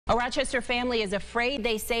A Rochester family is afraid,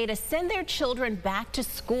 they say, to send their children back to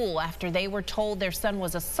school after they were told their son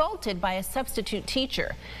was assaulted by a substitute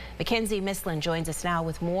teacher. Mackenzie Mislin joins us now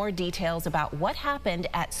with more details about what happened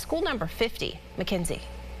at school number 50. Mackenzie.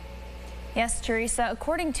 Yes, Teresa.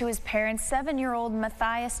 According to his parents, 7-year-old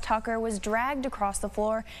Matthias Tucker was dragged across the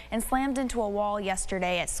floor and slammed into a wall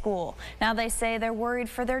yesterday at school. Now they say they're worried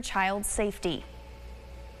for their child's safety.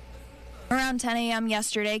 Around 10 a.m.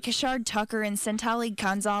 yesterday, Kishard Tucker and Santali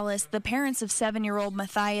Gonzalez, the parents of 7-year-old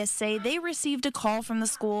Matthias, say they received a call from the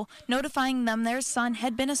school notifying them their son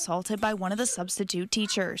had been assaulted by one of the substitute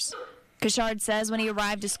teachers. Kishard says when he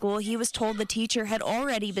arrived to school, he was told the teacher had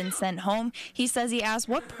already been sent home. He says he asked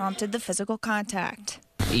what prompted the physical contact.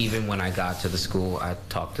 Even when I got to the school, I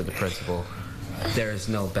talked to the principal. There is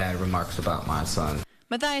no bad remarks about my son.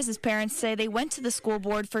 Matthias's parents say they went to the school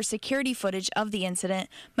board for security footage of the incident.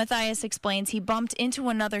 Matthias explains he bumped into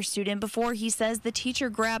another student before he says the teacher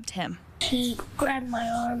grabbed him. He grabbed my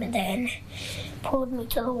arm and then pulled me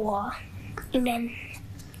to the wall. And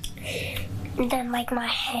then like my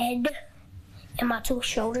head and my two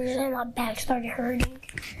shoulders and my back started hurting.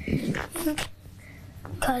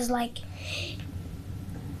 Because like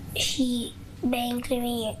she banged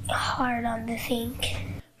me hard on the sink.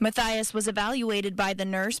 Matthias was evaluated by the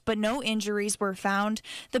nurse, but no injuries were found.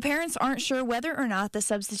 The parents aren't sure whether or not the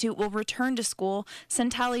substitute will return to school.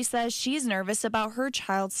 Santali says she's nervous about her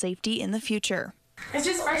child's safety in the future. It's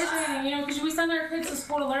just frustrating, because we send our kids to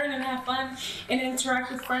school to learn and have fun and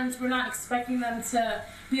interact with friends. We're not expecting them to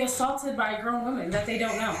be assaulted by grown women that they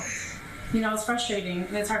don't know. It's frustrating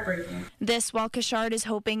and it's heartbreaking. This while Kishard is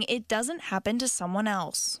hoping it doesn't happen to someone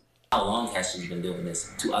else. How long has she been doing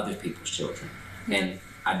this to other people's children? And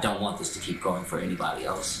I don't want this to keep going for anybody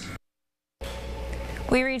else.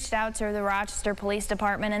 We reached out to the Rochester Police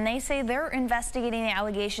Department, and they say they're investigating the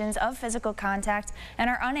allegations of physical contact and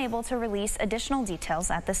are unable to release additional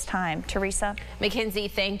details at this time. Teresa. Mackenzie,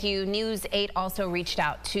 thank you. News 8 also reached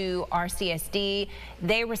out to RCSD.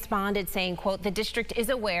 They responded saying, quote, the district is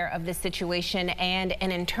aware of this situation and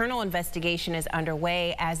an internal investigation is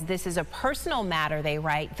underway. As this is a personal matter, they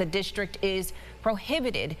write, the district is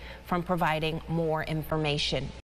prohibited from providing more information.